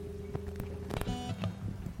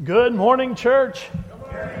Good morning, church.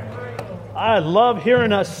 I love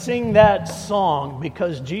hearing us sing that song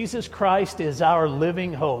because Jesus Christ is our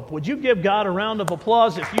living hope. Would you give God a round of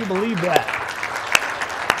applause if you believe that?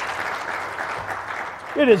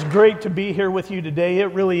 It is great to be here with you today. It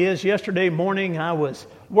really is. Yesterday morning, I was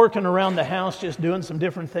working around the house, just doing some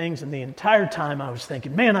different things, and the entire time I was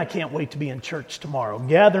thinking, man, I can't wait to be in church tomorrow,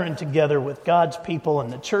 gathering together with God's people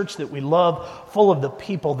and the church that we love, full of the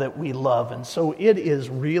people that we love. And so it is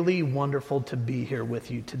really wonderful to be here with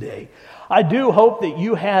you today. I do hope that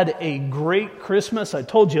you had a great Christmas. I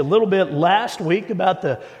told you a little bit last week about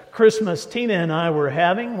the Christmas Tina and I were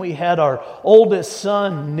having. We had our oldest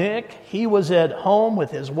son, Nick. He was at home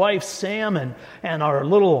with his wife, Sam, and our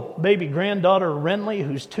little baby granddaughter, Renly,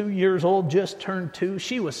 who's 2 years old, just turned 2.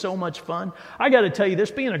 She was so much fun. I got to tell you,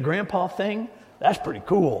 this being a grandpa thing, that's pretty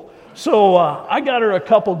cool. So I got her a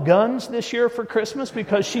couple guns this year for Christmas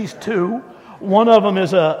because she's 2. One of them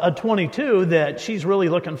is a .22 that she's really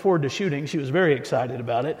looking forward to shooting. She was very excited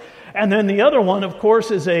about it. And then the other one, of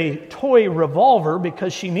course, is a toy revolver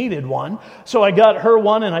because she needed one. So I got her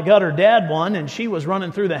one and I got her dad one, and she was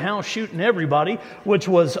running through the house shooting everybody, which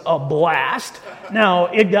was a blast. Now,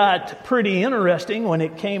 it got pretty interesting when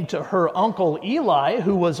it came to her uncle Eli,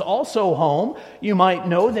 who was also home. You might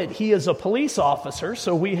know that he is a police officer,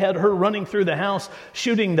 so we had her running through the house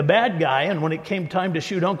shooting the bad guy, and when it came time to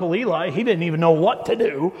shoot Uncle Eli, he didn't even know what to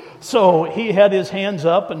do. So he had his hands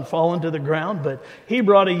up and fallen to the ground, but he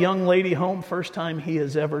brought a young lady home, first time he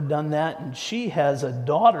has ever done that, and she has a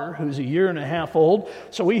daughter who's a year and a half old.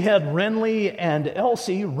 So we had Renly and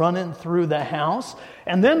Elsie running through the house,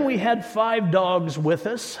 and then we had 5 dogs with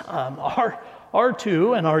us. Our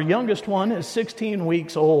 2, and our youngest one is 16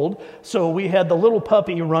 weeks old. So we had the little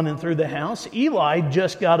puppy running through the house. Eli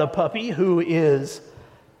just got a puppy who is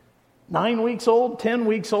 9 weeks old, 10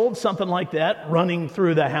 weeks old, something like that, running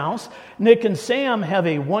through the house. Nick and Sam have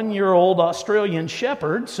a 1-year-old Australian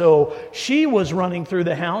Shepherd, so she was running through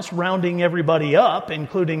the house, rounding everybody up,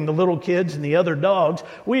 including the little kids and the other dogs.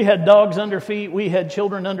 We had dogs under feet, we had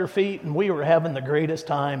children under feet, and we were having the greatest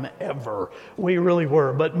time ever. We really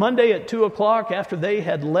were. But Monday at 2 o'clock, after they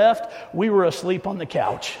had left, we were asleep on the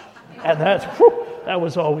couch. And that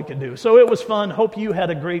was all we could do. So it was fun. Hope you had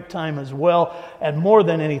a great time as well. And more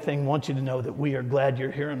than anything, want you to know that we are glad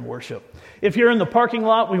you're here in worship. If you're in the parking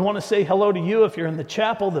lot, we want to say hello to you. If you're in the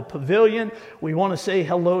chapel, the pavilion, we want to say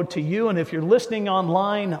hello to you. And if you're listening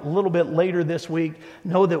online a little bit later this week,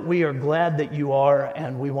 know that we are glad that you are,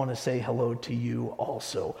 and we want to say hello to you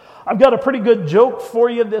also. I've got a pretty good joke for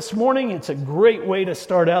you this morning. It's a great way to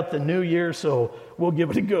start out the new year, so we'll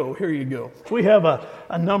give it a go. Here you go. We have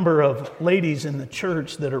a number of ladies in the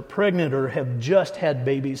church that are pregnant or have just had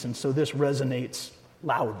babies, and so this resonates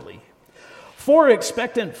loudly. 4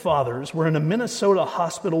 expectant fathers were in a Minnesota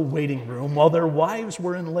hospital waiting room while their wives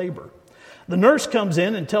were in labor. The nurse comes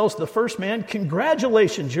in and tells the first man,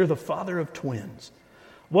 "Congratulations, you're the father of twins."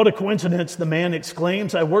 "What a coincidence," the man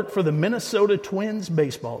exclaims. "I work for the Minnesota Twins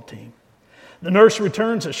baseball team." The nurse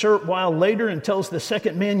returns a short while later and tells the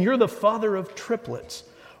second man, "You're the father of triplets."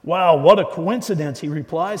 "Wow, what a coincidence," he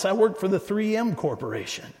replies. "I work for the 3M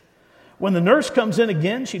Corporation." When the nurse comes in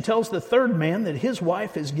again, she tells the third man that his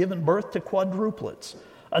wife has given birth to quadruplets.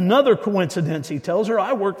 "Another coincidence," he tells her.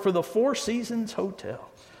 "I work for the Four Seasons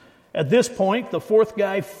Hotel." At this point, the fourth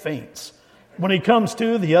guy faints. When he comes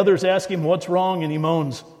to, the others ask him what's wrong, and he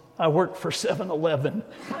moans, "I work for 7-Eleven.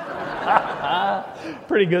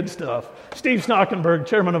 Pretty good stuff. Steve Snockenberg,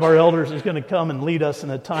 chairman of our elders, is going to come and lead us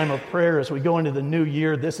in a time of prayer as we go into the new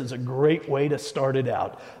year. This is a great way to start it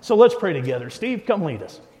out. So let's pray together. Steve, come lead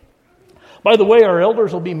us. By the way, our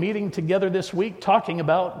elders will be meeting together this week talking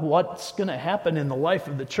about what's going to happen in the life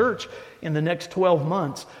of the church in the next 12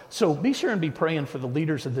 months. So be sure and be praying for the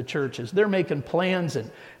leaders of the church as they're making plans and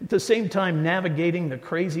at the same time navigating the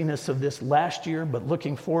craziness of this last year, but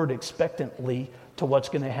looking forward expectantly to what's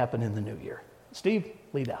going to happen in the new year. Steve,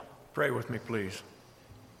 lead out. Pray with me, please.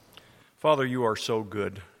 Father, you are so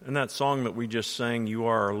good. And that song that we just sang, "You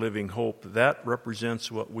Are Our Living Hope," that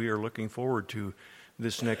represents what we are looking forward to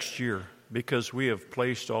this next year, because we have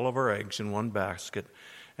placed all of our eggs in one basket,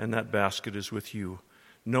 and that basket is with you,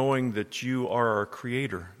 knowing that you are our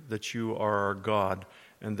Creator, that you are our God,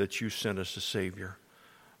 and that you sent us a Savior.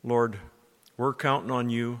 Lord, we're counting on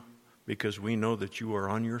you because we know that you are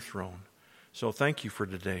on your throne. So thank you for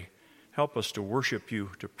today. Help us to worship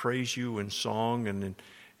you, to praise you in song and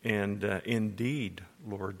in deed,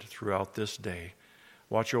 Lord, throughout this day.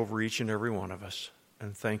 Watch over each and every one of us,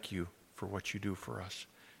 and thank you for what you do for us.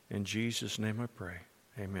 In Jesus' name I pray.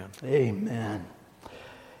 Amen. Amen.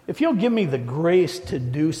 If you'll give me the grace to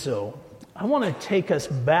do so, I want to take us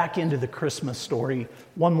back into the Christmas story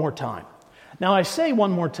one more time. Now, I say one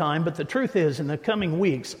more time, but the truth is, in the coming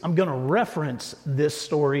weeks, I'm going to reference this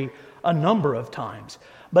story a number of times.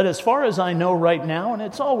 But as far as I know right now, and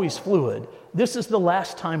it's always fluid, this is the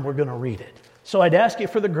last time we're going to read it. So I'd ask you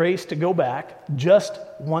for the grace to go back just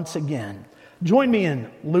once again. Join me in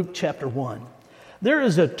Luke chapter 1. There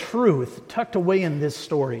is a truth tucked away in this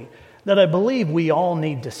story that I believe we all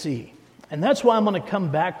need to see. And that's why I'm going to come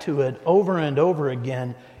back to it over and over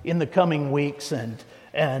again in the coming weeks and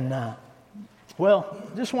just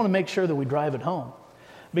want to make sure that we drive it home.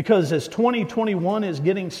 Because as 2021 is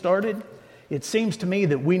getting started, it seems to me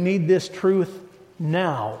that we need this truth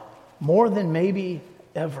now more than maybe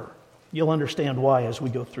ever. You'll understand why as we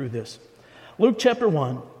go through this. Luke chapter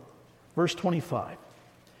 1, verse 25.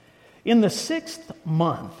 In the 6th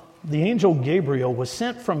month, the angel Gabriel was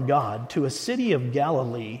sent from God to a city of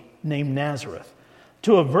Galilee named Nazareth,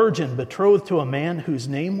 to a virgin betrothed to a man whose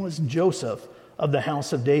name was Joseph of the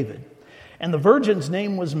house of David. And the virgin's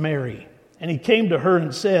name was Mary. And he came to her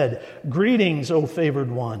and said, "Greetings, O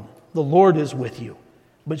favored one, the Lord is with you."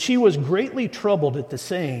 But she was greatly troubled at the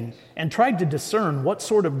saying and tried to discern what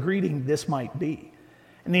sort of greeting this might be.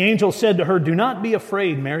 And the angel said to her, "Do not be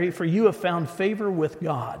afraid, Mary, for you have found favor with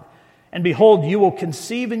God. And behold, you will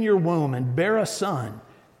conceive in your womb and bear a son,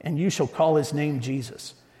 and you shall call his name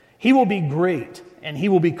Jesus. He will be great, and he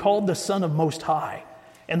will be called the Son of Most High.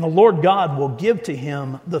 And the Lord God will give to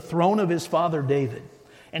him the throne of his father David.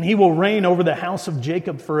 And he will reign over the house of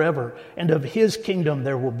Jacob forever, and of his kingdom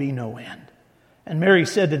there will be no end." And Mary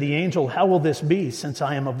said to the angel, "How will this be, since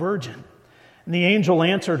I am a virgin?" And the angel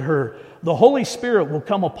answered her, "The Holy Spirit will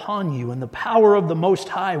come upon you, and the power of the Most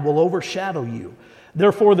High will overshadow you.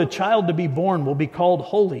 Therefore the child to be born will be called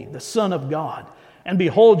Holy, the Son of God. And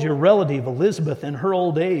behold, your relative Elizabeth in her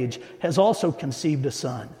old age has also conceived a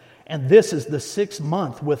son. And this is the 6th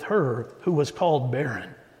month with her who was called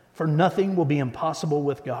barren. For nothing will be impossible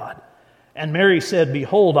with God." And Mary said,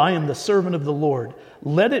 "Behold, I am the servant of the Lord.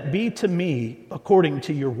 Let it be to me according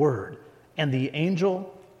to your word." And the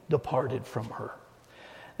angel departed from her.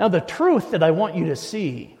 Now, the truth that I want you to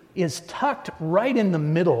see is tucked right in the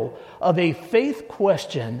middle of a faith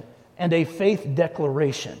question and a faith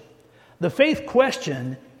declaration. The faith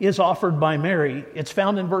question is offered by Mary. It's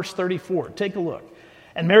found in verse 34. Take a look.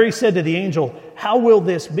 And Mary said to the angel, "How will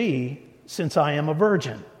this be, since I am a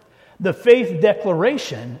virgin?" The faith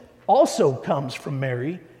declaration also comes from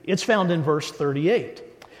Mary. It's found in verse 38.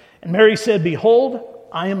 And Mary said, "Behold,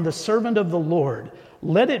 I am the servant of the Lord.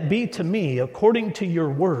 Let it be to me according to your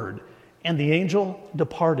word." And the angel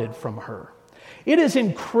departed from her. It is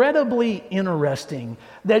incredibly interesting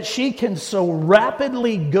that she can so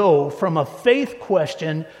rapidly go from a faith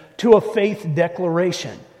question to a faith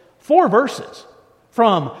declaration. 4 verses.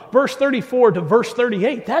 From verse 34 to verse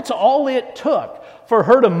 38, that's all it took for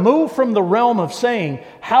her to move from the realm of saying,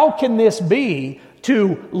 "How can this be?"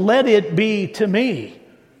 to "Let it be to me."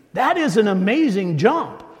 That is an amazing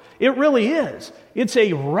jump. It really is. It's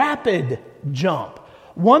a rapid jump.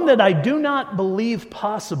 One that I do not believe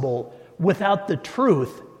possible without the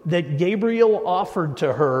truth that Gabriel offered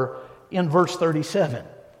to her in verse 37.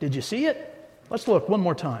 Did you see it? Let's look one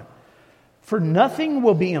more time. For nothing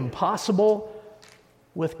will be impossible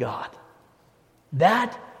with God.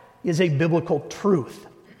 That is a biblical truth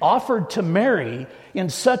offered to Mary in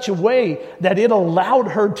such a way that it allowed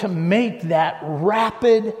her to make that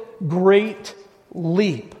rapid, great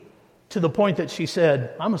leap to the point that she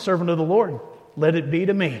said, "I'm a servant of the Lord. Let it be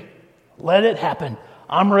to me. Let it happen.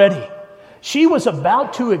 I'm ready." She was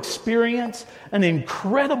about to experience an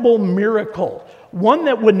incredible miracle, one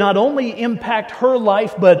that would not only impact her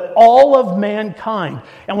life, but all of mankind.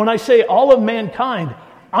 And when I say all of mankind,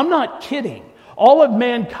 I'm not kidding. All of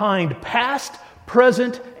mankind, past,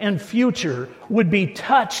 present, and future, would be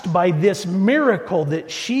touched by this miracle that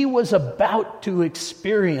she was about to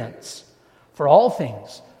experience. For all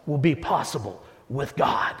things will be possible with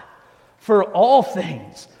God. For all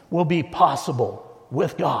things will be possible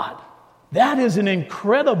with God. That is an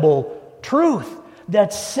incredible truth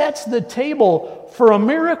that sets the table for a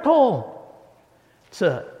miracle. It's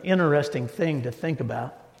an interesting thing to think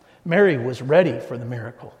about. Mary was ready for the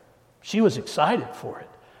miracle. She was excited for it.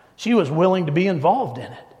 She was willing to be involved in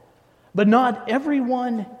it. But not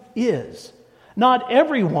everyone is. Not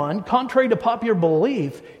everyone, contrary to popular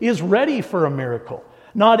belief, is ready for a miracle.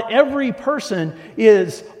 Not every person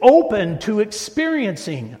is open to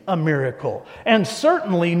experiencing a miracle. And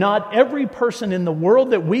certainly not every person in the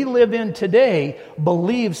world that we live in today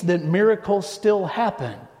believes that miracles still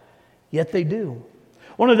happen. Yet they do.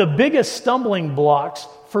 One of the biggest stumbling blocks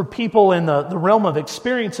for people in the realm of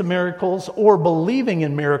experiencing miracles or believing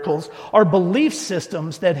in miracles are belief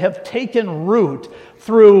systems that have taken root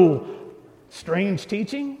through strange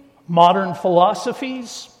teaching, modern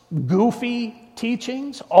philosophies, goofy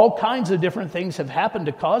teachings. All kinds of different things have happened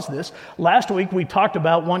to cause this. Last week we talked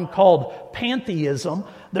about one called pantheism.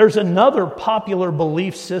 There's another popular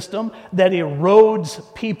belief system that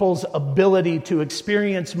erodes people's ability to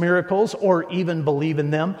experience miracles or even believe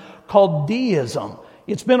in them, called deism.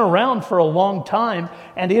 It's been around for a long time,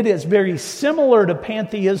 and it is very similar to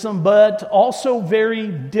pantheism, but also very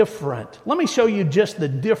different. Let me show you just the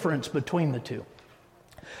difference between the two.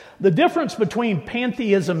 The difference between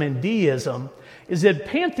pantheism and deism is that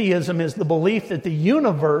pantheism is the belief that the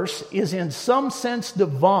universe is in some sense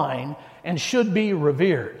divine and should be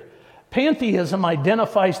revered. Pantheism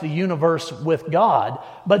identifies the universe with God,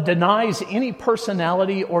 but denies any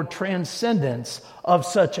personality or transcendence of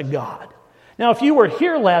such a God. Now, if you were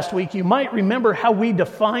here last week, you might remember how we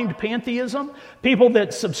defined pantheism. People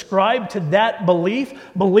that subscribe to that belief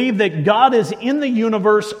believe that God is in the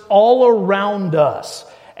universe all around us.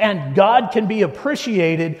 And God can be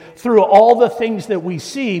appreciated through all the things that we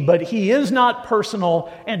see, but He is not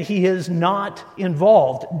personal and He is not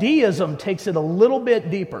involved. Deism takes it a little bit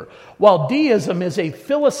deeper. While deism is a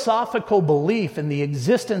philosophical belief in the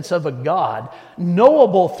existence of a God,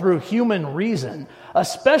 knowable through human reason,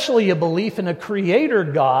 especially a belief in a creator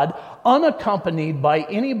God, unaccompanied by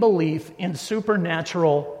any belief in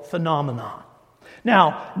supernatural phenomena.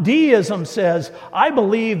 Now, deism says, I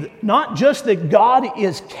believe not just that God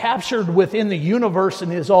is captured within the universe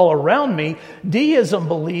and is all around me. Deism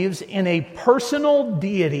believes in a personal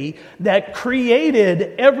deity that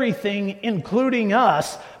created everything, including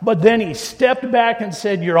us, but then He stepped back and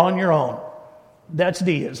said, you're on your own. That's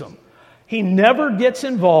deism. He never gets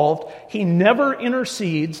involved. He never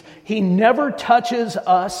intercedes. He never touches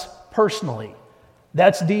us personally.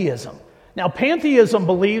 That's deism. Now, pantheism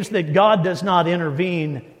believes that God does not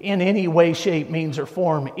intervene in any way, shape, means, or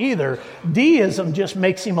form either. Deism just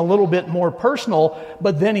makes Him a little bit more personal,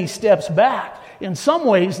 but then He steps back. In some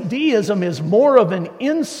ways, deism is more of an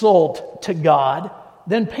insult to God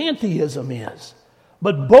than pantheism is.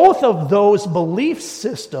 But both of those belief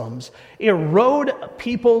systems erode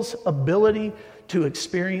people's ability to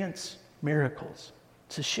experience miracles.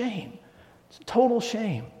 It's a shame. It's a total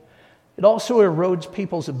shame. It also erodes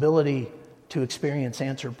people's ability to experience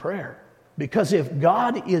answered prayer. Because if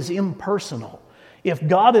God is impersonal, if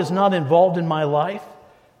God is not involved in my life,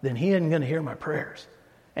 then He isn't going to hear my prayers.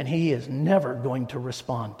 And He is never going to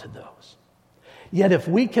respond to those. Yet if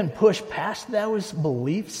we can push past those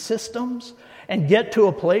belief systems and get to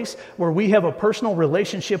a place where we have a personal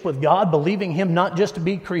relationship with God, believing Him not just to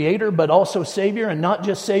be Creator, but also Savior, and not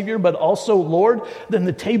just Savior, but also Lord, then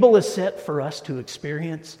the table is set for us to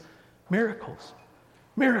experience miracles.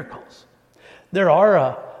 Miracles. There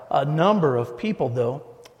are a number of people, though,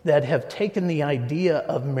 that have taken the idea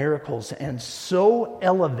of miracles and so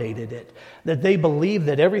elevated it that they believe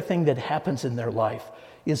that everything that happens in their life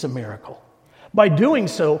is a miracle. By doing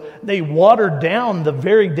so, they water down the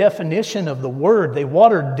very definition of the word. They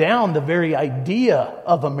water down the very idea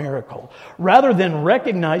of a miracle, rather than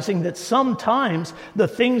recognizing that sometimes the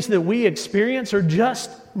things that we experience are just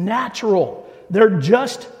natural. They're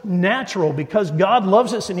just natural because God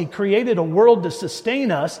loves us and He created a world to sustain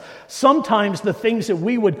us. Sometimes the things that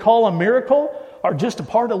we would call a miracle are just a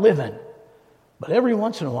part of living. But every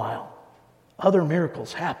once in a while, other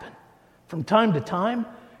miracles happen. From time to time,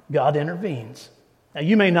 God intervenes. Now,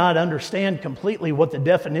 you may not understand completely what the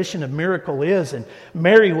definition of miracle is, and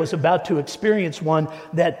Mary was about to experience one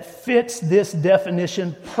that fits this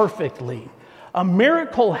definition perfectly. A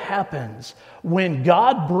miracle happens when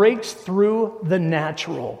God breaks through the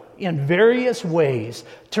natural in various ways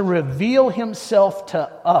to reveal Himself to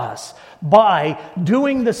us by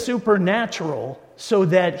doing the supernatural so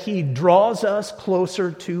that He draws us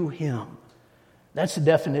closer to Him. That's the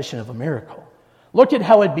definition of a miracle. Look at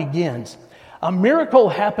how it begins. A miracle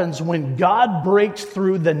happens when God breaks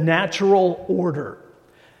through the natural order.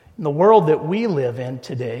 In the world that we live in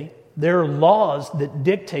today, there are laws that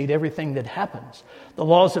dictate everything that happens. The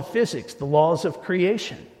laws of physics, the laws of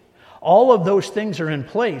creation. All of those things are in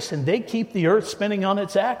place, and they keep the earth spinning on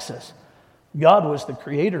its axis. God was the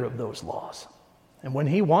creator of those laws. And when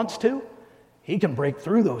He wants to, He can break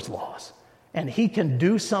through those laws. And He can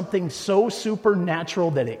do something so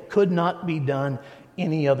supernatural that it could not be done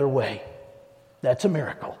any other way. That's a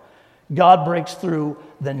miracle. God breaks through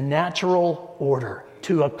the natural order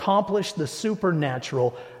to accomplish the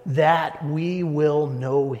supernatural that we will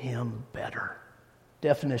know Him better.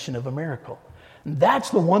 Definition of a miracle. And that's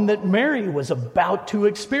the one that Mary was about to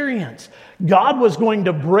experience. God was going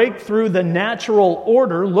to break through the natural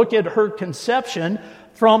order. Look at her conception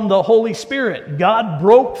from the Holy Spirit. God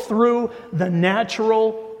broke through the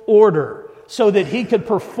natural order so that he could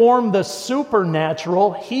perform the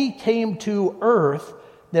supernatural. He came to earth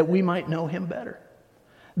that we might know him better.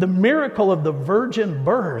 The miracle of the virgin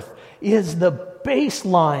birth is the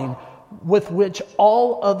baseline with which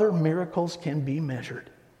all other miracles can be measured.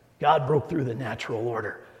 God broke through the natural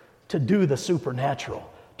order to do the supernatural,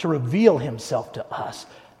 to reveal himself to us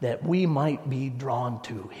that we might be drawn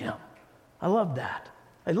to him. I love that.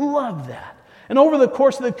 I love that. And over the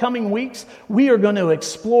course of the coming weeks, we are going to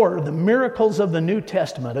explore the miracles of the New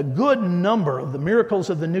Testament, a good number of the miracles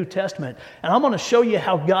of the New Testament. And I'm going to show you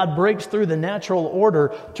how God breaks through the natural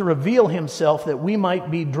order to reveal himself that we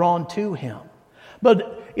might be drawn to him.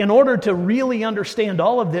 But in order to really understand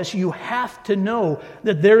all of this, you have to know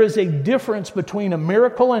that there is a difference between a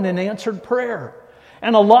miracle and an answered prayer.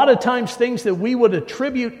 And a lot of times things that we would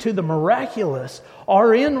attribute to the miraculous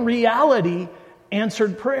are in reality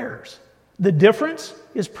answered prayers. The difference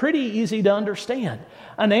is pretty easy to understand.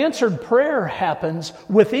 An answered prayer happens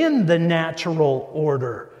within the natural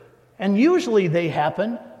order, and usually they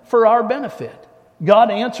happen for our benefit. God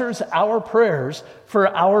answers our prayers for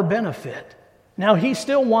our benefit. Now, he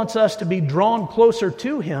still wants us to be drawn closer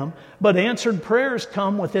to him, but answered prayers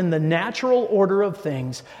come within the natural order of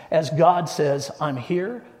things as God says, I'm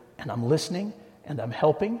here, and I'm listening, and I'm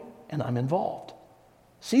helping, and I'm involved.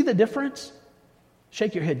 See the difference?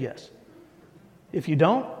 Shake your head yes. If you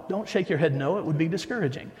don't shake your head no. It would be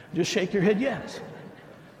discouraging. Just shake your head yes.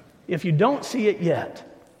 If you don't see it yet,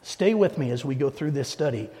 stay with me as we go through this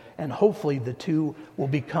study, and hopefully the two will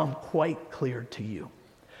become quite clear to you.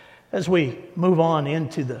 As we move on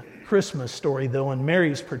into the Christmas story, though, in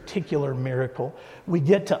Mary's particular miracle, we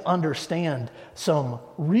get to understand some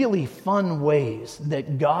really fun ways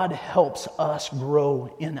that God helps us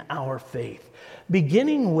grow in our faith,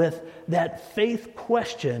 beginning with that faith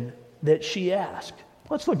question that she asked.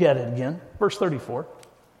 Let's look at it again. Verse 34.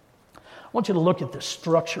 I want you to look at the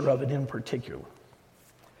structure of it in particular.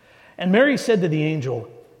 And Mary said to the angel,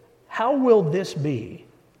 "How will this be,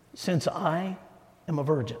 since I am a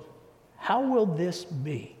virgin?" How will this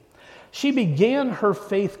be? She began her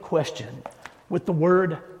faith question with the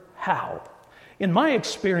word how. In my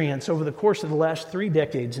experience over the course of the last 3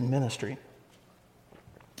 decades in ministry,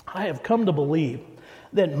 I have come to believe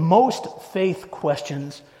that most faith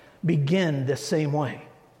questions begin the same way,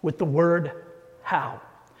 with the word how.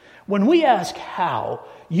 When we ask how,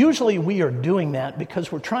 usually we are doing that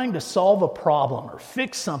because we're trying to solve a problem or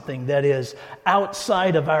fix something that is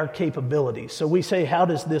outside of our capabilities. So we say, how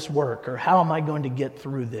does this work? Or how am I going to get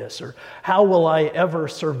through this? Or how will I ever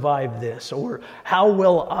survive this? Or how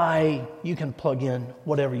will I, you can plug in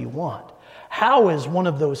whatever you want. How is one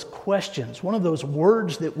of those questions, one of those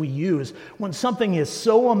words that we use when something is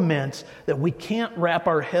so immense that we can't wrap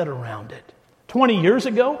our head around it. 20 years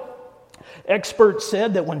ago, experts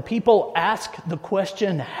said that when people ask the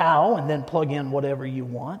question how, and then plug in whatever you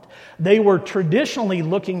want, they were traditionally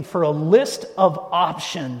looking for a list of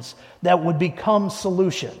options that would become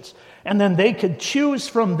solutions. And then they could choose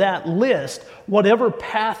from that list whatever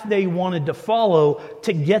path they wanted to follow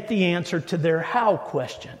to get the answer to their how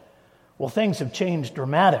question. Well, things have changed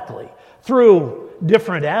dramatically through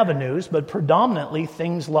different avenues, but predominantly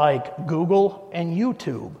things like Google and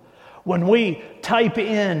YouTube. When we type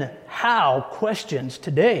in how questions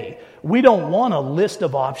today, we don't want a list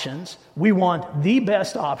of options. We want the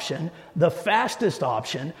best option, the fastest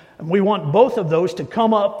option, and we want both of those to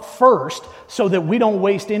come up first so that we don't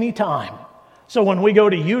waste any time. So when we go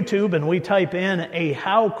to YouTube and we type in a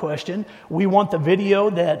how question, we want the video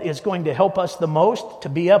that is going to help us the most to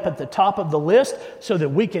be up at the top of the list so that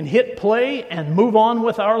we can hit play and move on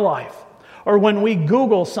with our life. Or when we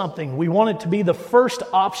Google something, we want it to be the first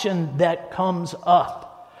option that comes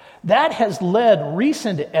up. That has led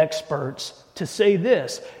recent experts to say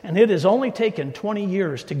this, and it has only taken 20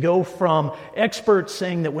 years to go from experts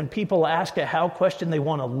saying that when people ask a how question, they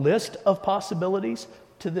want a list of possibilities,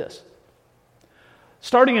 to this.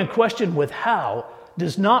 Starting a question with how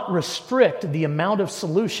does not restrict the amount of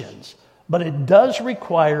solutions, but it does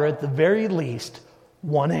require at the very least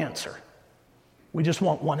one answer. We just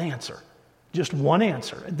want one answer. Just one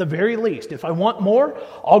answer, at the very least. If I want more,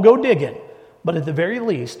 I'll go digging. But at the very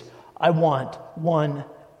least, I want one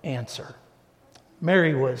answer.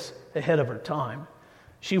 Mary was ahead of her time.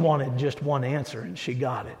 She wanted just one answer, and she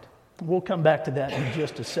got it. We'll come back to that in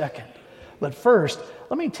just a second. But first,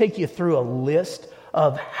 let me take you through a list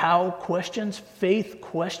of how questions, faith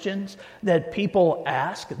questions that people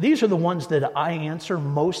ask. These are the ones that I answer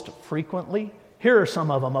most frequently. Here are some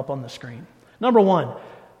of them up on the screen. Number 1,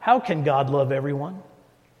 how can God love everyone?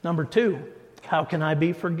 Number 2, how can I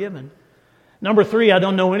be forgiven? Number 3, I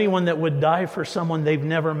don't know anyone that would die for someone they've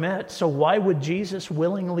never met, so why would Jesus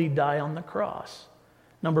willingly die on the cross?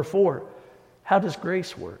 Number 4, how does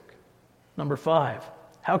grace work? Number 5,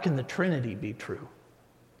 how can the Trinity be true?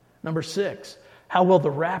 Number 6, how will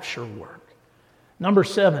the rapture work? Number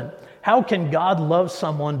 7, how can God love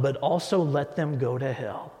someone but also let them go to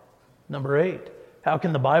hell? Number 8, how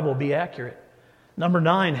can the Bible be accurate? Number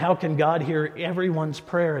 9, how can God hear everyone's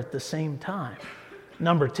prayer at the same time?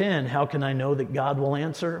 Number 10, how can I know that God will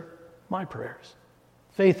answer my prayers?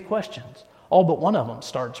 Faith questions. All but one of them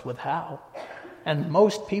starts with how. And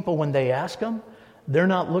most people, when they ask them, they're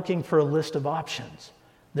not looking for a list of options.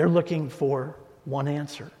 They're looking for one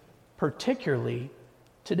answer, particularly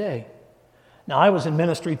today. Now, I was in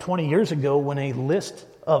ministry 20 years ago when a list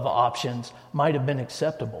of options might have been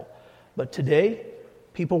acceptable. But today,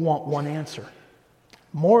 people want one answer.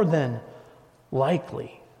 More than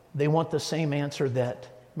likely, they want the same answer that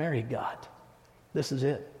Mary got. This is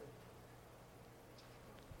it.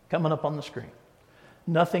 Coming up on the screen.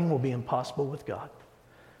 Nothing will be impossible with God.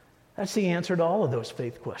 That's the answer to all of those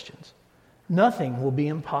faith questions. Nothing will be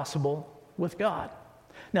impossible with God.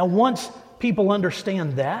 Now, once people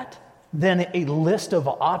understand that, then a list of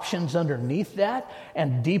options underneath that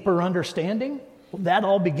and deeper understanding, well, that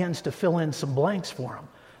all begins to fill in some blanks for them.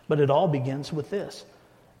 But it all begins with this.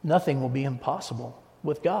 Nothing will be impossible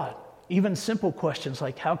with God. Even simple questions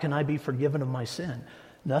like, how can I be forgiven of my sin?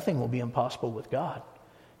 Nothing will be impossible with God.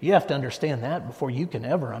 You have to understand that before you can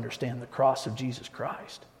ever understand the cross of Jesus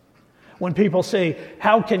Christ. When people say,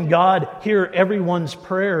 how can God hear everyone's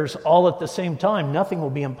prayers all at the same time? Nothing will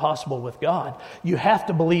be impossible with God. You have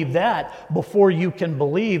to believe that before you can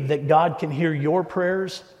believe that God can hear your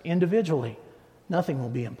prayers individually. Nothing will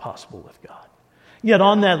be impossible with God. Yet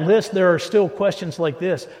on that list, there are still questions like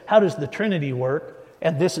this. How does the Trinity work?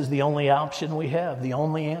 And this is the only option we have, the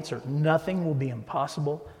only answer. Nothing will be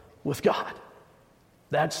impossible with God.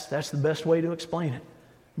 That's the best way to explain it.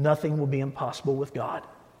 Nothing will be impossible with God.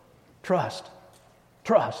 Trust.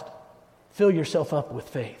 Trust. Fill yourself up with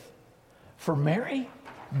faith. For Mary,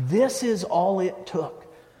 this is all it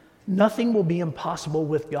took. Nothing will be impossible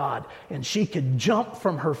with God. And she could jump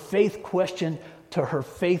from her faith question to her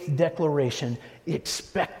faith declaration,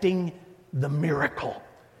 expecting the miracle.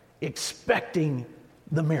 Expecting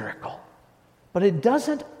the miracle. But it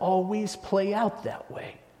doesn't always play out that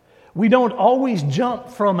way. We don't always jump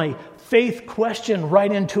from a faith question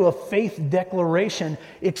right into a faith declaration,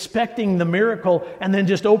 expecting the miracle, and then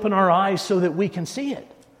just open our eyes so that we can see it.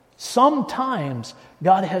 Sometimes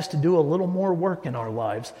God has to do a little more work in our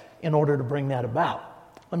lives in order to bring that about.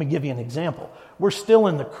 Let me give you an example. We're still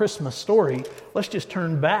in the Christmas story. Let's just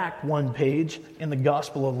turn back one page in the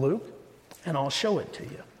Gospel of Luke, and I'll show it to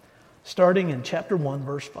you. Starting in chapter 1,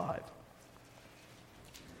 verse 5.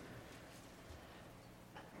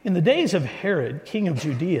 In the days of Herod, king of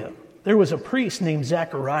Judea, there was a priest named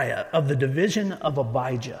Zechariah of the division of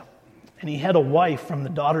Abijah. And he had a wife from the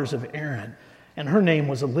daughters of Aaron, and her name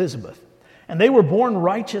was Elizabeth. And they were born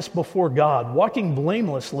righteous before God, walking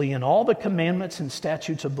blamelessly in all the commandments and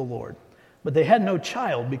statutes of the Lord. But they had no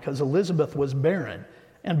child because Elizabeth was barren,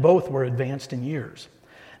 and both were advanced in years.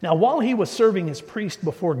 Now, while he was serving as priest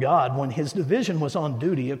before God, when his division was on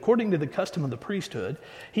duty, according to the custom of the priesthood,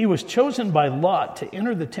 he was chosen by lot to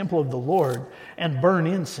enter the temple of the Lord and burn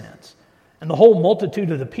incense. And the whole multitude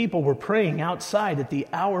of the people were praying outside at the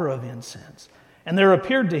hour of incense. And there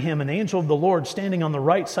appeared to him an angel of the Lord standing on the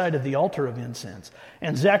right side of the altar of incense.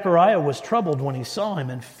 And Zechariah was troubled when he saw him,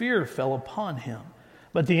 and fear fell upon him.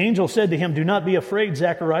 But the angel said to him, "Do not be afraid,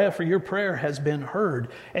 Zechariah, for your prayer has been heard.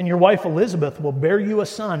 And your wife Elizabeth will bear you a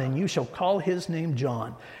son, and you shall call his name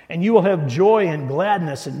John. And you will have joy and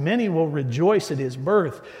gladness, and many will rejoice at his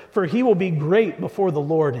birth. For he will be great before the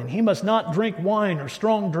Lord, and he must not drink wine or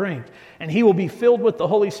strong drink. And he will be filled with the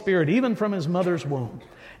Holy Spirit, even from his mother's womb.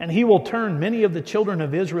 And he will turn many of the children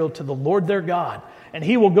of Israel to the Lord their God. And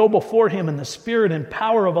he will go before him in the spirit and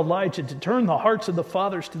power of Elijah to turn the hearts of the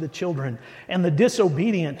fathers to the children and the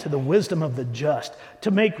disobedient to the wisdom of the just, to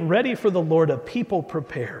make ready for the Lord a people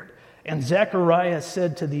prepared." And Zechariah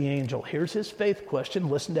said to the angel, here's his faith question,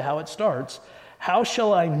 listen to how it starts. "How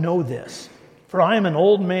shall I know this? For I am an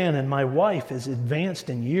old man and my wife is advanced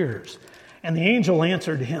in years." And the angel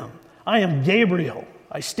answered him, "I am Gabriel.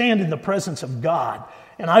 I stand in the presence of God,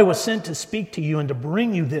 and I was sent to speak to you and to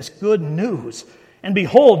bring you this good news. And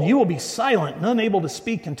behold, you will be silent and unable to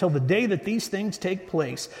speak until the day that these things take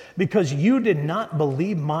place, because you did not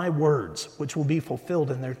believe my words, which will be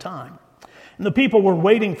fulfilled in their time. And the people were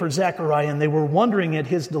waiting for Zechariah, and they were wondering at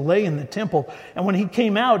his delay in the temple. And when he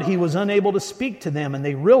came out, he was unable to speak to them, and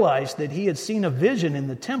they realized that he had seen a vision in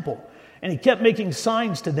the temple. And he kept making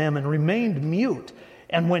signs to them and remained mute.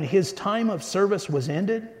 And when his time of service was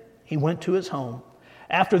ended, he went to his home.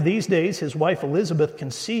 After these days, his wife Elizabeth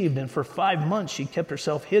conceived, and for 5 months she kept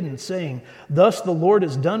herself hidden, saying, "Thus the Lord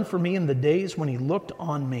has done for me in the days when he looked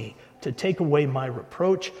on me, to take away my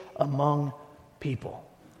reproach among people."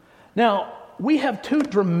 Now, we have two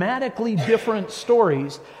dramatically different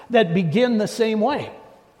stories that begin the same way,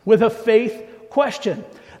 with a faith question.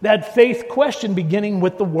 That faith question beginning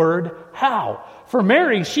with the word how. For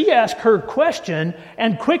Mary, she asked her question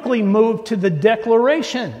and quickly moved to the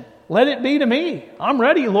declaration. Let it be to me. I'm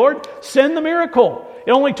ready, Lord. Send the miracle.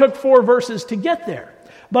 It only took 4 verses to get there.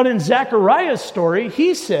 But in Zechariah's story,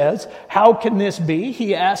 he says, how can this be?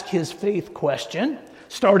 He asked his faith question,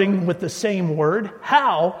 starting with the same word,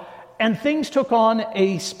 how, and things took on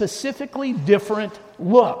a specifically different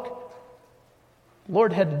look. The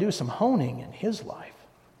Lord had to do some honing in his life.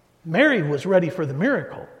 Mary was ready for the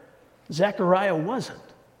miracle. Zechariah wasn't.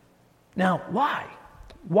 Now, why?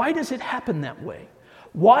 Why does it happen that way?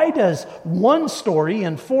 Why does one story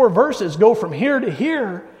in 4 verses go from here to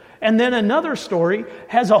here, and then another story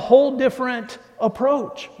has a whole different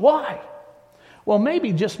approach? Why? Well,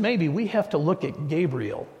 maybe, just maybe, we have to look at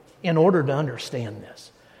Gabriel in order to understand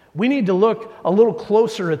this. We need to look a little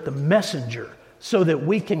closer at the messenger so that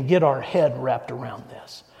we can get our head wrapped around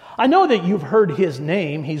this. I know that you've heard his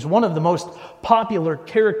name. He's one of the most popular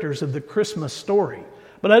characters of the Christmas story.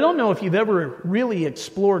 But I don't know if you've ever really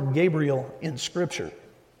explored Gabriel in Scripture.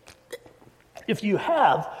 If you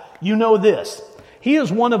have, you know this. He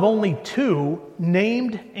is one of only 2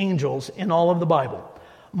 named angels in all of the Bible.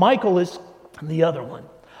 Michael is the other one.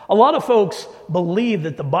 A lot of folks believe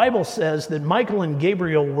that the Bible says that Michael and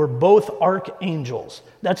Gabriel were both archangels.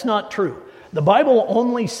 That's not true. The Bible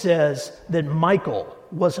only says that Michael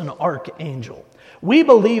was an archangel. We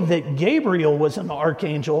believe that Gabriel was an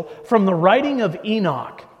archangel from the writing of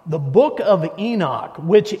Enoch, the book of Enoch,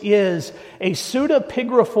 which is a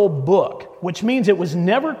pseudepigraphal book, which means it was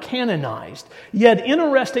never canonized. Yet,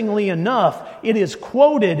 interestingly enough, it is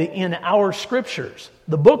quoted in our scriptures.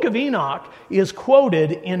 The book of Enoch is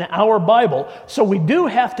quoted in our Bible. So we do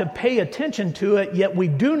have to pay attention to it, yet we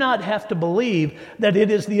do not have to believe that it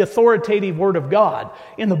is the authoritative word of God.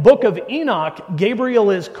 In the book of Enoch, Gabriel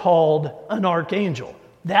is called an archangel.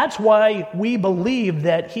 That's why we believe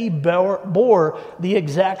that he bore the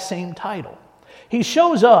exact same title. He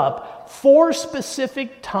shows up 4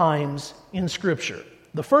 specific times in Scripture.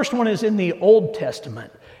 The first one is in the Old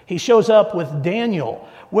Testament. He shows up with Daniel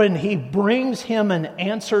when he brings him an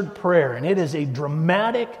answered prayer. And it is a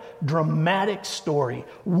dramatic story,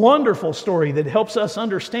 wonderful story that helps us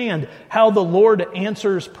understand how the Lord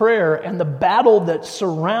answers prayer and the battle that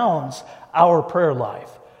surrounds our prayer life.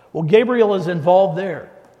 Well, Gabriel is involved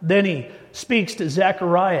there. Then he speaks to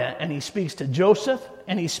Zechariah, and he speaks to Joseph,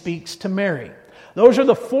 and he speaks to Mary. Those are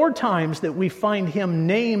the 4 times that we find him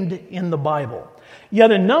named in the Bible.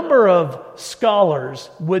 Yet a number of scholars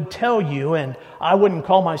would tell you, and I wouldn't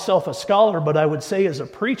call myself a scholar, but I would say as a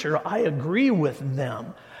preacher, I agree with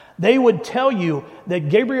them. They would tell you that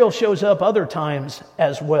Gabriel shows up other times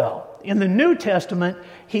as well. In the New Testament,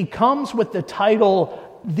 he comes with the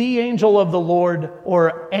title, the angel of the Lord,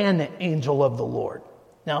 or an angel of the Lord.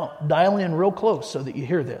 Now, dial in real close so that you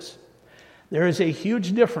hear this. There is a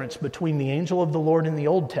huge difference between the angel of the Lord in the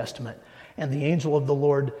Old Testament and the angel of the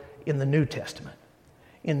Lord in the New Testament.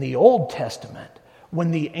 In the Old Testament,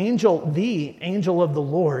 when the angel of the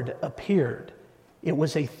Lord appeared, it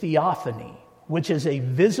was a theophany, which is a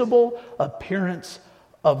visible appearance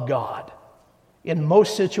of God. In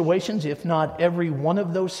most situations, if not every one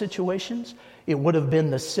of those situations, it would have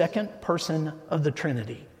been the second person of the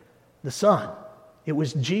Trinity, the Son. It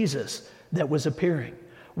was Jesus that was appearing.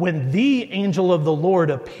 When the angel of the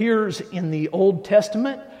Lord appears in the Old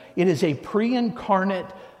Testament, it is a pre-incarnate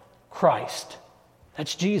Christ.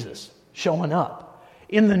 That's Jesus showing up.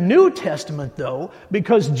 In the New Testament, though,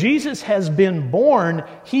 because Jesus has been born,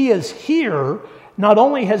 he is here. Not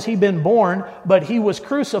only has he been born, but he was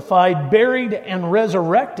crucified, buried, and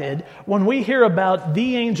resurrected. When we hear about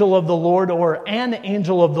the angel of the Lord or an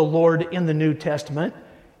angel of the Lord in the New Testament,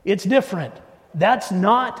 it's different. That's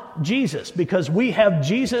not Jesus, because we have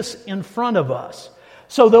Jesus in front of us.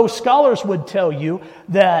 So those scholars would tell you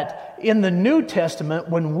that in the New Testament,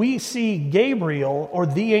 when we see Gabriel or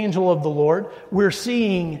the angel of the Lord, we're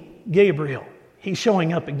seeing Gabriel. He's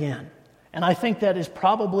showing up again. And I think that is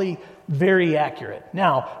probably very accurate.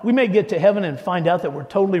 Now, we may get to heaven and find out that we're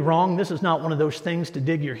totally wrong. This is not one of those things to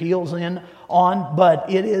dig your heels in on, but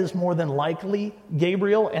it is more than likely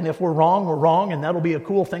Gabriel. And if we're wrong, and that'll be a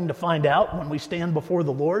cool thing to find out when we stand before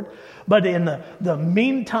the Lord. But in the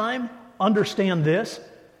meantime, understand this.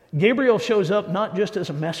 Gabriel shows up not just as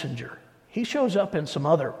a messenger. He shows up in some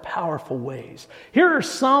other powerful ways. Here are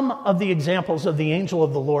some of the examples of the angel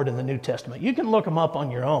of the Lord in the New Testament. You can look them up on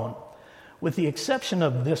your own. With the exception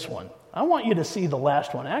of this one, I want you to see the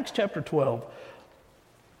last one, Acts chapter 12,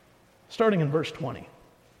 starting in verse 20.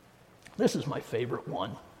 This is my favorite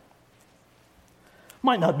one.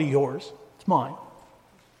 Might not be yours, it's mine.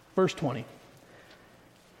 Verse 20.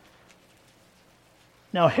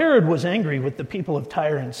 Now Herod was angry with the people of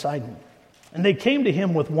Tyre and Sidon, and they came to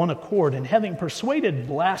him with one accord, and having persuaded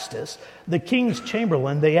Blastus, the king's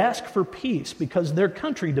chamberlain, they asked for peace because their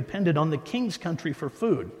country depended on the king's country for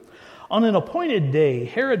food. On an appointed day,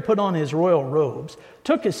 Herod put on his royal robes,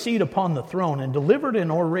 took his seat upon the throne, and delivered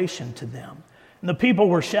an oration to them. And the people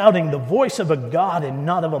were shouting, "The voice of a God and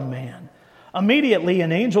not of a man." Immediately,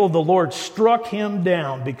 an angel of the Lord struck him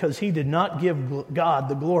down because he did not give God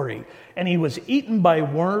the glory. And he was eaten by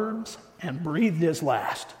worms and breathed his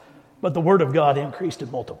last. But the word of God increased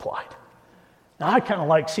and multiplied. Now, I kind of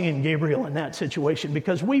like seeing Gabriel in that situation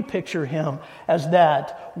because we picture him as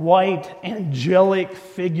that white, angelic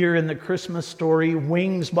figure in the Christmas story,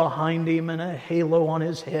 wings behind him and a halo on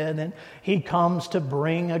his head, and he comes to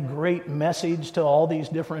bring a great message to all these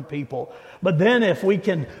different people. But then if we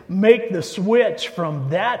can make the switch from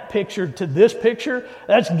that picture to this picture,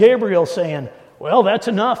 that's Gabriel saying, "Well, that's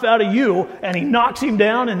enough out of you," and he knocks him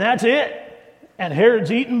down, and that's it. And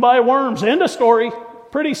Herod's eaten by worms. End of story.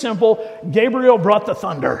 Pretty simple. Gabriel brought the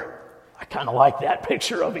thunder. I kind of like that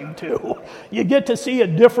picture of him too. You get to see a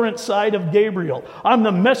different side of Gabriel. I'm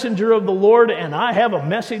the messenger of the Lord and I have a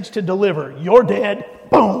message to deliver. You're dead.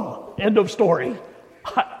 Boom. End of story.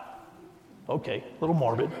 Okay, a little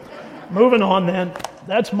morbid. Moving on then.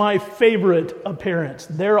 That's my favorite appearance.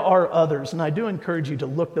 There are others, and I do encourage you to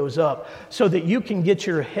look those up so that you can get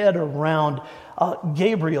your head around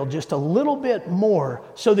Gabriel just a little bit more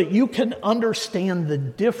so that you can understand the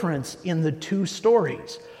difference in the two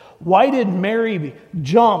stories. Why did Mary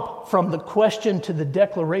jump from the question to the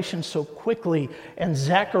declaration so quickly and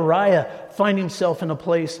Zechariah find himself in a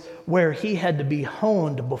place where he had to be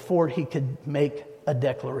honed before he could make a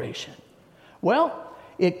declaration? Well,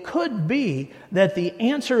 it could be that the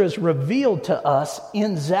answer is revealed to us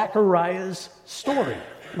in Zechariah's story.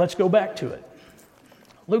 Let's go back to it.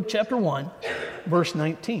 Luke chapter 1, verse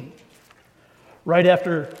 19. Right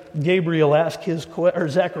after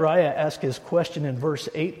Zechariah asked his question in verse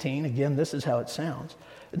 18, again, this is how it sounds.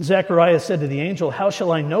 And Zechariah said to the angel, "How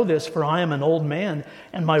shall I know this? For I am an old man,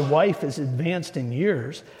 and my wife is advanced in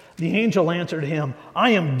years." The angel answered him,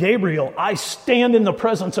 "I am Gabriel. I stand in the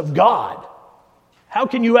presence of God." How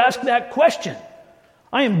can you ask that question?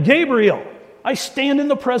 I am Gabriel. I stand in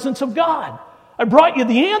the presence of God. I brought you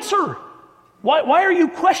the answer. Why are you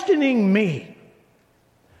questioning me?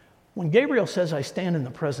 When Gabriel says, "I stand in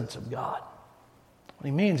the presence of God," what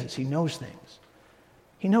he means is he knows things.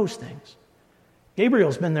 He knows things.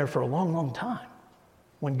 Gabriel's been there for a long, long time.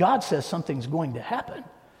 When God says something's going to happen,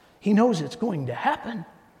 he knows it's going to happen.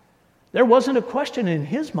 There wasn't a question in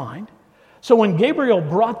his mind. So when Gabriel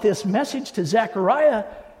brought this message to Zechariah,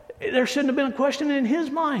 there shouldn't have been a question in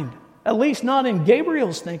his mind, at least not in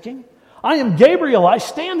Gabriel's thinking. I am Gabriel. I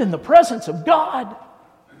stand in the presence of God.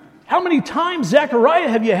 How many times, Zechariah,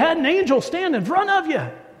 have you had an angel stand in front of you?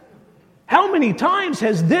 How many times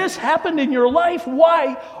has this happened in your life?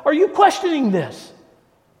 Why are you questioning this?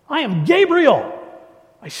 I am Gabriel.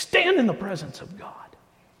 I stand in the presence of God.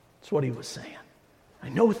 That's what he was saying. I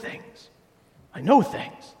know things. I know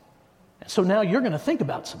things. And so now you're going to think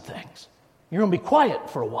about some things. You're going to be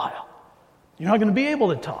quiet for a while. You're not going to be able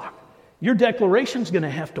to talk. Your declaration's going to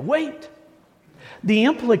have to wait. The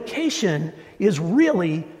implication is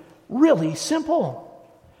really, really simple.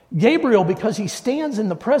 Gabriel, because he stands in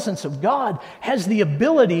the presence of God, has the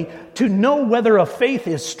ability to know whether a faith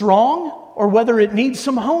is strong or whether it needs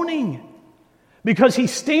some honing. Because he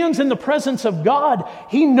stands in the presence of God,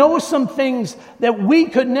 he knows some things that we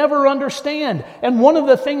could never understand. And one of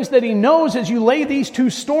the things that he knows as you lay these two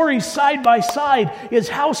stories side by side is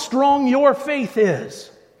how strong your faith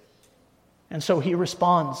is. And so he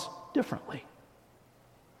responds differently.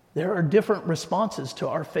 There are different responses to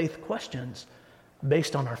our faith questions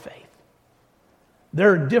based on our faith.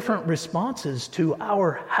 There are different responses to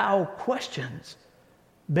our how questions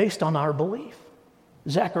based on our belief.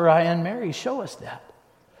 Zechariah and Mary show us that.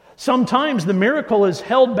 Sometimes the miracle is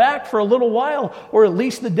held back for a little while, or at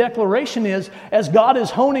least the declaration is, as God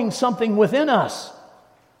is honing something within us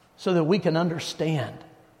so that we can understand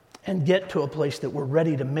and get to a place that we're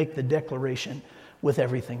ready to make the declaration with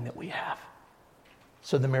everything that we have.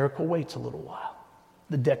 So the miracle waits a little while.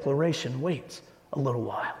 The declaration waits a little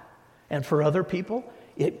while. And for other people,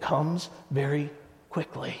 it comes very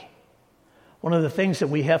quickly. One of the things that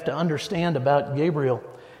we have to understand about Gabriel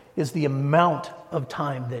is the amount of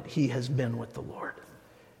time that he has been with the Lord.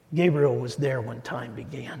 Gabriel was there when time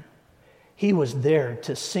began. He was there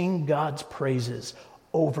to sing God's praises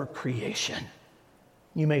over creation.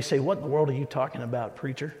 You may say, what in the world are you talking about,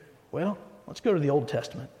 preacher? Well, let's go to the Old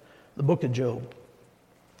Testament, the book of Job.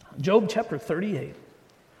 Job chapter 38,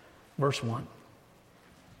 verse 1.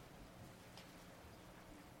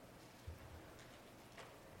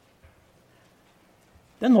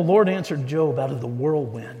 Then the Lord answered Job out of the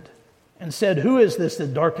whirlwind and said, who is this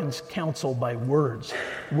that darkens counsel by words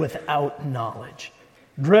without knowledge?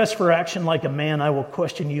 Dress for action like a man, I will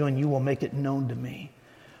question you, and you will make it known to me.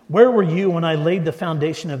 Where were you when I laid the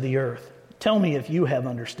foundation of the earth? Tell me if you have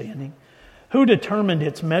understanding. Who determined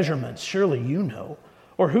its measurements? Surely you know.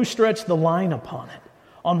 Or who stretched the line upon it?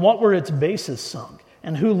 On what were its bases sunk?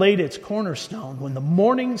 And who laid its cornerstone when the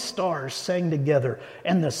morning stars sang together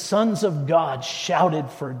and the sons of God shouted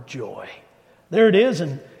for joy? There it is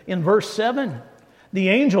in verse 7. The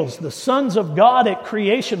angels, the sons of God at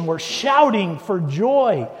creation, were shouting for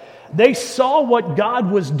joy. They saw what God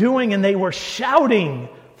was doing and they were shouting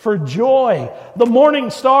for joy. The morning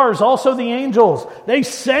stars, also the angels, they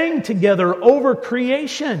sang together over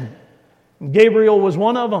creation. Gabriel was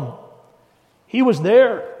one of them. He was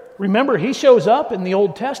there. Remember, he shows up in the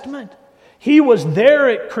Old Testament. He was there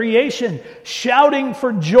at creation, shouting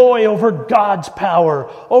for joy over God's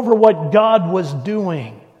power, over what God was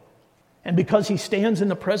doing. And because he stands in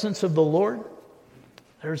the presence of the Lord,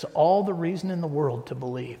 there's all the reason in the world to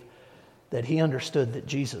believe that he understood that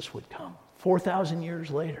Jesus would come. 4,000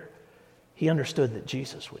 years later, he understood that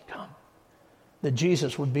Jesus would come, that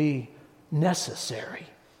Jesus would be necessary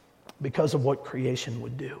because of what creation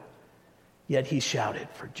would do. Yet he shouted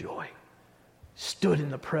for joy, stood in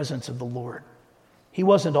the presence of the Lord. He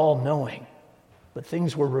wasn't all-knowing, but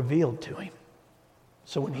things were revealed to him.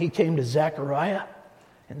 So when he came to Zechariah,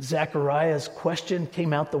 and Zechariah's question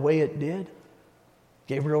came out the way it did,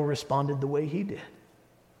 Gabriel responded the way he did.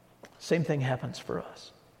 Same thing happens for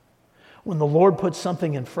us. When the Lord puts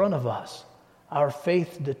something in front of us, our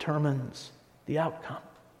faith determines the outcome.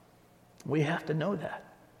 We have to know that.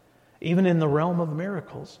 Even in the realm of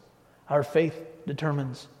miracles, our faith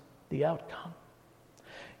determines the outcome.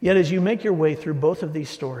 Yet as you make your way through both of these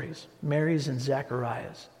stories, Mary's and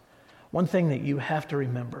Zechariah's, one thing that you have to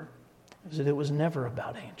remember is that it was never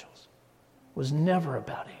about angels. It was never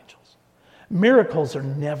about angels. Miracles are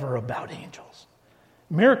never about angels.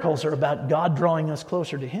 Miracles are about God drawing us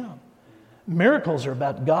closer to Him. Miracles are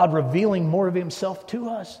about God revealing more of Himself to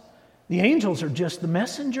us. The angels are just the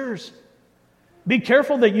messengers. Be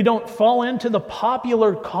careful that you don't fall into the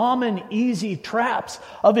popular, common, easy traps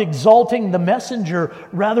of exalting the messenger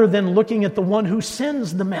rather than looking at the one who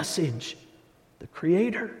sends the message, the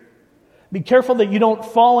Creator. Be careful that you don't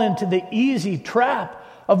fall into the easy trap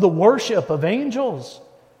of the worship of angels,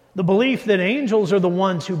 the belief that angels are the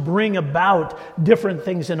ones who bring about different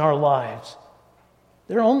things in our lives.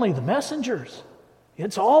 They're only the messengers.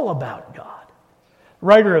 It's all about God. The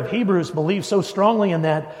writer of Hebrews believed so strongly in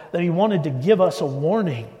that he wanted to give us a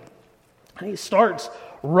warning. And he starts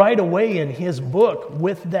right away in his book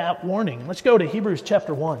with that warning. Let's go to Hebrews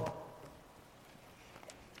chapter 1.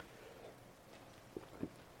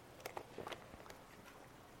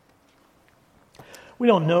 We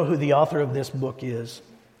don't know who the author of this book is.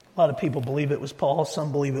 A lot of people believe it was Paul.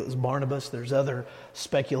 Some believe it was Barnabas. There's other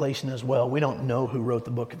speculation as well. We don't know who wrote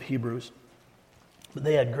the book of Hebrews. But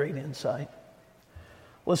they had great insight.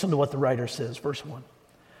 Listen to what the writer says, verse 1.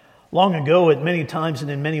 Long ago, at many times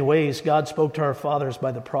and in many ways, God spoke to our fathers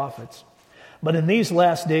by the prophets. But in these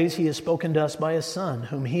last days, He has spoken to us by His Son,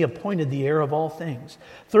 whom He appointed the heir of all things,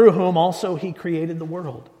 through whom also He created the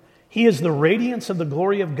world. He is the radiance of the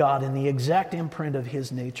glory of God and the exact imprint of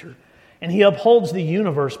His nature. And He upholds the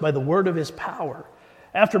universe by the word of His power.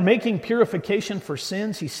 After making purification for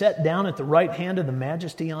sins, He sat down at the right hand of the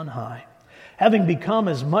Majesty on high. Having become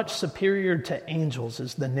as much superior to angels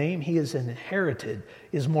as the name He has inherited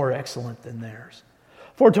is more excellent than theirs.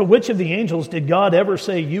 For to which of the angels did God ever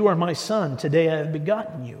say, "You are my son, today I have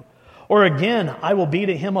begotten you"? Or again, "I will be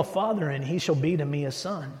to him a father, and he shall be to me a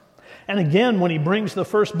son"? And again, when He brings the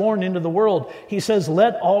firstborn into the world, He says,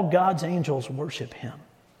 "Let all God's angels worship Him."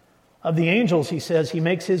 Of the angels, he says, he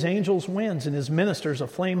makes his angels winds and his ministers a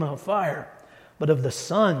flame of fire. But of the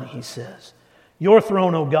Son, he says, your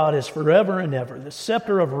throne, O God, is forever and ever. The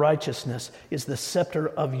scepter of righteousness is the scepter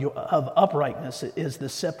of uprightness is the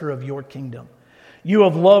scepter of your kingdom. You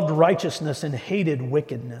have loved righteousness and hated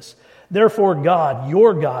wickedness. Therefore, God,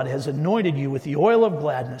 your God, has anointed you with the oil of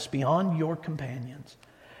gladness beyond your companions.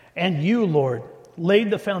 And you, Lord, laid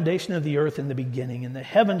the foundation of the earth in the beginning, and the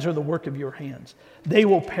heavens are the work of your hands. They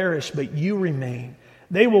will perish, but you remain.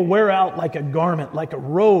 They will wear out like a garment, like a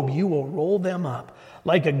robe, you will roll them up.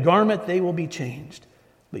 Like a garment, they will be changed.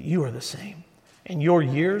 But you are the same, and your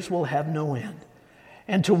years will have no end.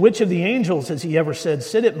 And to which of the angels has he ever said,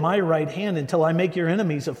 sit at my right hand until I make your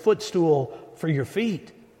enemies a footstool for your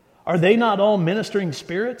feet? Are they not all ministering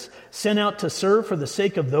spirits sent out to serve for the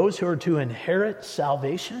sake of those who are to inherit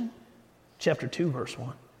salvation? Chapter 2, verse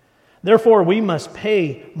 1. Therefore, we must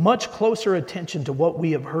pay much closer attention to what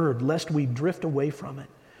we have heard, lest we drift away from it.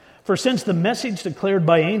 For since the message declared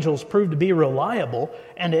by angels proved to be reliable,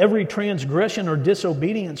 and every transgression or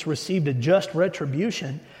disobedience received a just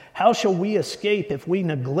retribution, how shall we escape if we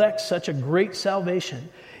neglect such a great salvation?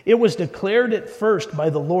 It was declared at first by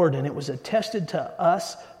the Lord, and it was attested to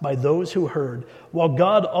us by those who heard, while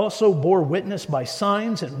God also bore witness by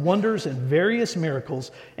signs and wonders and various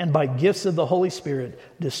miracles, and by gifts of the Holy Spirit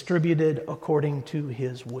distributed according to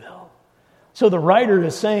his will. So the writer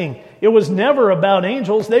is saying it was never about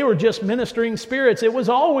angels. They were just ministering spirits. It was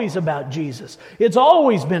always about Jesus. It's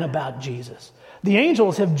always been about Jesus. The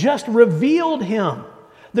angels have just revealed him.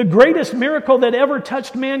 The greatest miracle that ever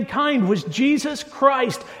touched mankind was Jesus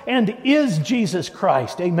Christ and is Jesus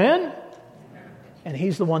Christ. Amen? And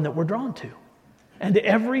he's the one that we're drawn to. And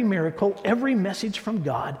every miracle, every message from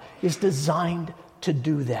God is designed to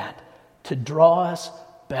do that, to draw us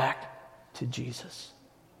back to Jesus.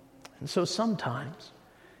 And so sometimes,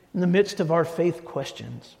 in the midst of our faith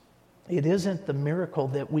questions, it isn't the miracle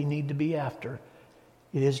that we need to be after.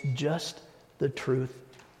 It is just the truth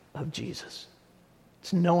of Jesus.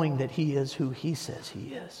 It's knowing that he is who he says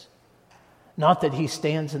he is. Not that he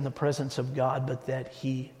stands in the presence of God, but that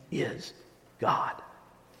he is God.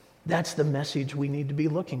 That's the message we need to be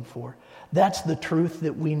looking for. That's the truth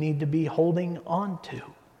that we need to be holding on to.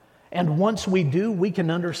 And once we do, we can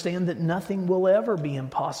understand that nothing will ever be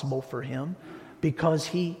impossible for him because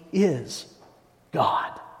he is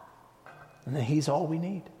God. And that he's all we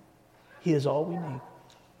need. He is all we need.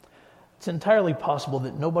 It's entirely possible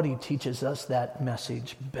that nobody teaches us that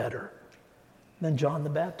message better than John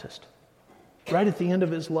the Baptist. Right at the end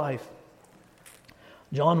of his life,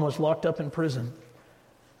 John was locked up in prison.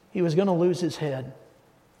 He was going to lose his head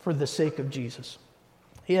for the sake of Jesus.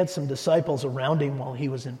 He had some disciples around him while he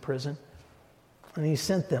was in prison, and he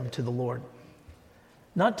sent them to the Lord.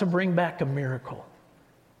 Not to bring back a miracle,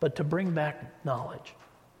 but to bring back knowledge.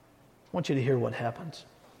 I want you to hear what happens.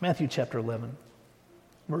 Matthew chapter 11,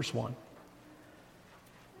 verse 1.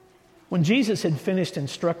 When Jesus had finished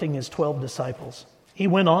instructing his 12 disciples, he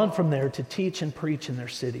went on from there to teach and preach in their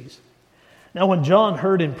cities. Now when John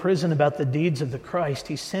heard in prison about the deeds of the Christ,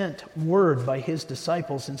 he sent word by his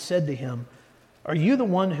disciples and said to him, are you the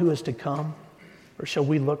one who is to come, or shall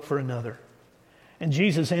we look for another? And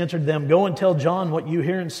Jesus answered them, go and tell John what you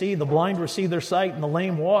hear and see. The blind receive their sight, and the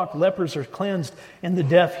lame walk. Lepers are cleansed, and the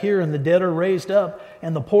deaf hear, and the dead are raised up.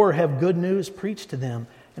 And the poor have good news preached to them.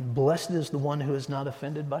 And blessed is the one who is not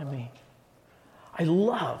offended by me. I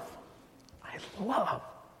love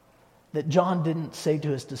that John didn't say to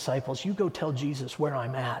his disciples, you go tell Jesus where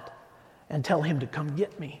I'm at and tell him to come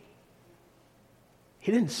get me.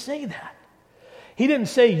 He didn't say that. He didn't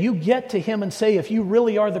say, you get to him and say, if you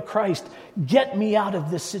really are the Christ, get me out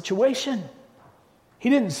of this situation. He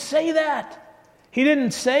didn't say that. He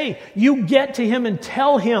didn't say, you get to him and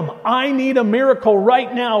tell him, I need a miracle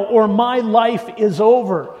right now or my life is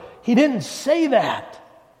over. He didn't say that.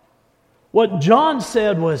 What John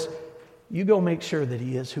said was, you go make sure that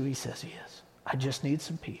he is who he says he is. I just need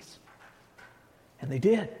some peace. And they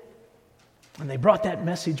did. And they brought that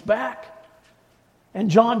message back.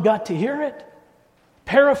 And John got to hear it.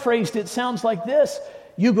 Paraphrased, it sounds like this.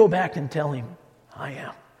 You go back and tell him, I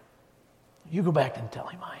am. You go back and tell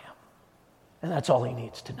him I am. And that's all he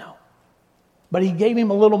needs to know. But he gave him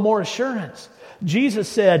a little more assurance. Jesus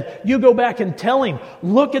said, you go back and tell him,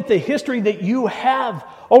 look at the history that you have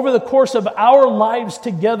over the course of our lives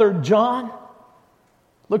together, John.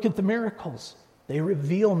 Look at the miracles. They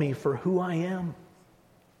reveal me for who I am.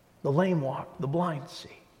 The lame walk, the blind see.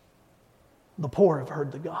 The poor have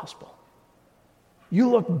heard the gospel. You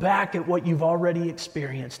look back at what you've already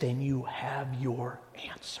experienced and you have your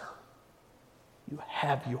answer. You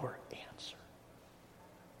have your answer.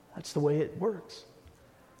 That's the way it works.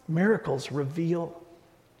 Miracles reveal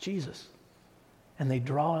Jesus, and they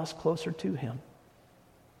draw us closer to him.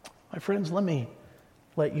 My friends, let me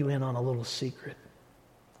let you in on a little secret.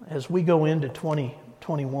 As we go into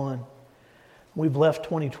 2021, we've left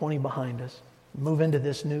 2020 behind us, move into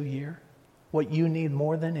this new year, what you need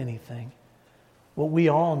more than anything, what we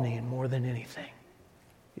all need more than anything,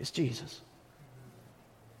 is Jesus.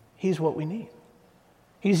 He's what we need.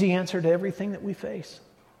 He's the answer to everything that we face.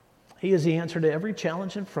 He is the answer to every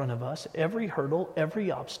challenge in front of us, every hurdle,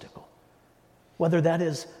 every obstacle. Whether that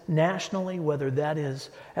is nationally, whether that is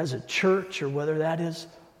as a church, or whether that is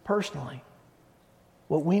personally.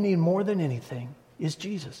 What we need more than anything is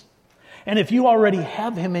Jesus. And if you already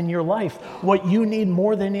have him in your life, what you need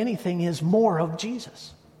more than anything is more of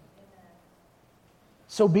Jesus.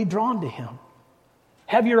 So be drawn to him.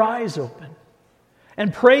 Have your eyes open.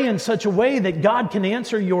 And pray in such a way that God can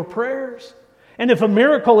answer your prayers. And if a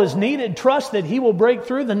miracle is needed, trust that he will break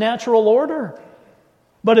through the natural order.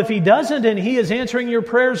 But if he doesn't and he is answering your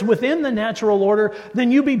prayers within the natural order,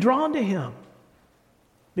 then you be drawn to him.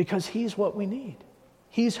 Because he's what we need.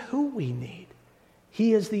 He's who we need.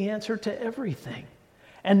 He is the answer to everything.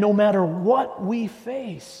 And no matter what we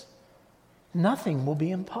face, nothing will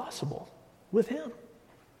be impossible with him.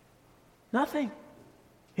 Nothing.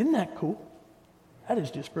 Isn't that cool? That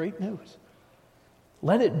is just great news.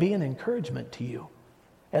 Let it be an encouragement to you.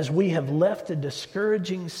 As we have left a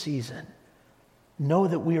discouraging season, know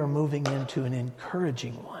that we are moving into an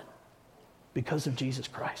encouraging one because of Jesus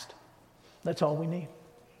Christ. That's all we need.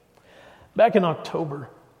 Back in October,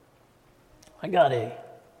 I got a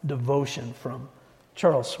devotion from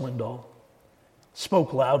Charles Swindoll.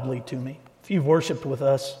 Spoke loudly to me. If you've worshiped with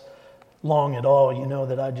us long at all, you know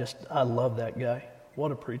that I love that guy.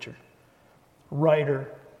 What a preacher. Writer,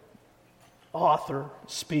 author,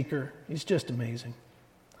 speaker. He's just amazing.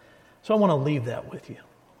 So I want to leave that with you.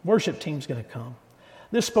 Worship team's going to come.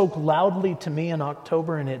 This spoke loudly to me in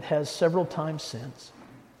October, and it has several times since.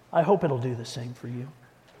 I hope it'll do the same for you.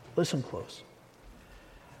 Listen close.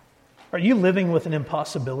 Are you living with an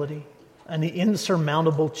impossibility, an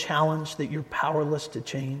insurmountable challenge that you're powerless to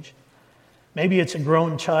change? Maybe it's a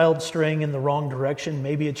grown child straying in the wrong direction.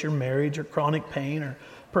 Maybe it's your marriage or chronic pain, or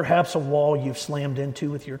perhaps a wall you've slammed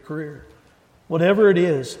into with your career. Whatever it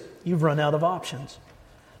is, you've run out of options.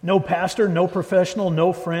 No pastor, no professional,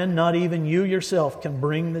 no friend, not even you yourself can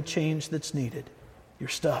bring the change that's needed. You're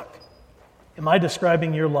stuck. Am I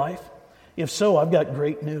describing your life? If so, I've got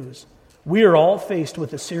great news. We are all faced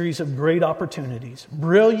with a series of great opportunities,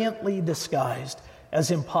 brilliantly disguised as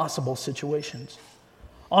impossible situations.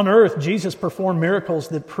 On earth, Jesus performed miracles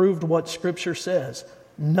that proved what Scripture says.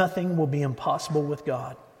 Nothing will be impossible with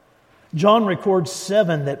God. John records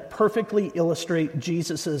 7 that perfectly illustrate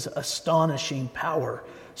Jesus' astonishing power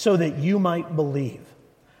so that you might believe.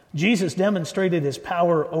 Jesus demonstrated his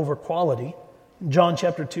power over quality. In John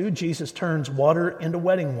chapter 2, Jesus turns water into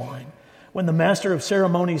wedding wine. When the master of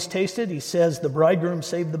ceremonies tasted, he says the bridegroom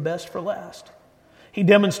saved the best for last. He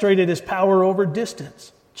demonstrated his power over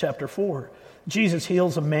distance. Chapter 4, Jesus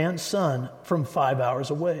heals a man's son from 5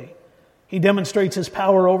 hours away. He demonstrates his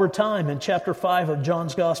power over time. In chapter 5 of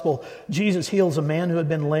John's Gospel, Jesus heals a man who had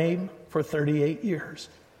been lame for 38 years.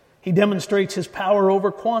 He demonstrates his power over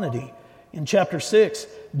quantity. In chapter 6,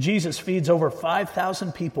 Jesus feeds over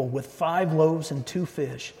 5,000 people with 5 loaves and 2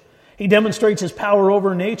 fish. He demonstrates his power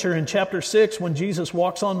over nature in chapter 6 when Jesus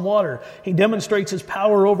walks on water. He demonstrates his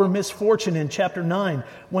power over misfortune in chapter 9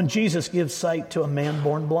 when Jesus gives sight to a man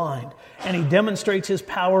born blind. And he demonstrates his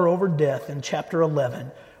power over death in chapter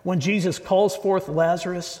 11 when Jesus calls forth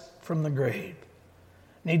Lazarus from the grave.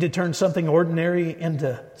 Need to turn something ordinary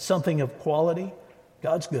into something of quality?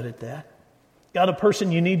 God's good at that. Got a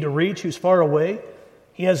person you need to reach who's far away?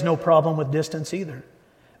 He has no problem with distance either.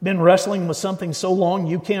 Been wrestling with something so long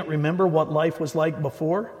you can't remember what life was like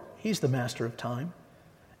before? He's the master of time.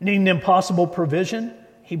 Need an impossible provision?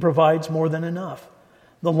 He provides more than enough.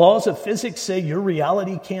 The laws of physics say your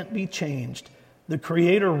reality can't be changed. The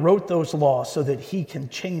Creator wrote those laws so that He can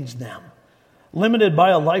change them. Limited by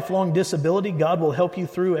a lifelong disability, God will help you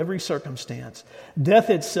through every circumstance. Death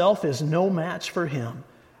itself is no match for Him.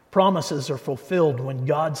 Promises are fulfilled when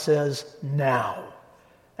God says, now.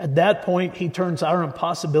 At that point, He turns our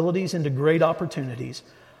impossibilities into great opportunities.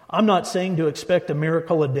 I'm not saying to expect a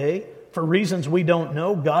miracle a day. For reasons we don't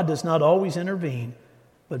know, God does not always intervene.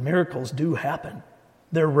 But miracles do happen.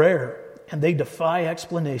 They're rare, and they defy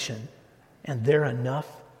explanation. And they're enough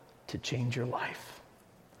to change your life.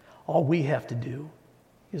 All we have to do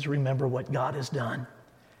is remember what God has done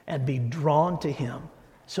and be drawn to Him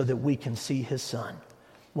so that we can see His Son.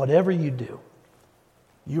 Whatever you do,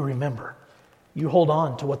 you remember. You hold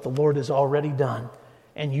on to what the Lord has already done,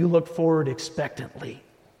 and you look forward expectantly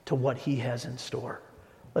to what He has in store.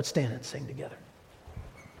 Let's stand and sing together.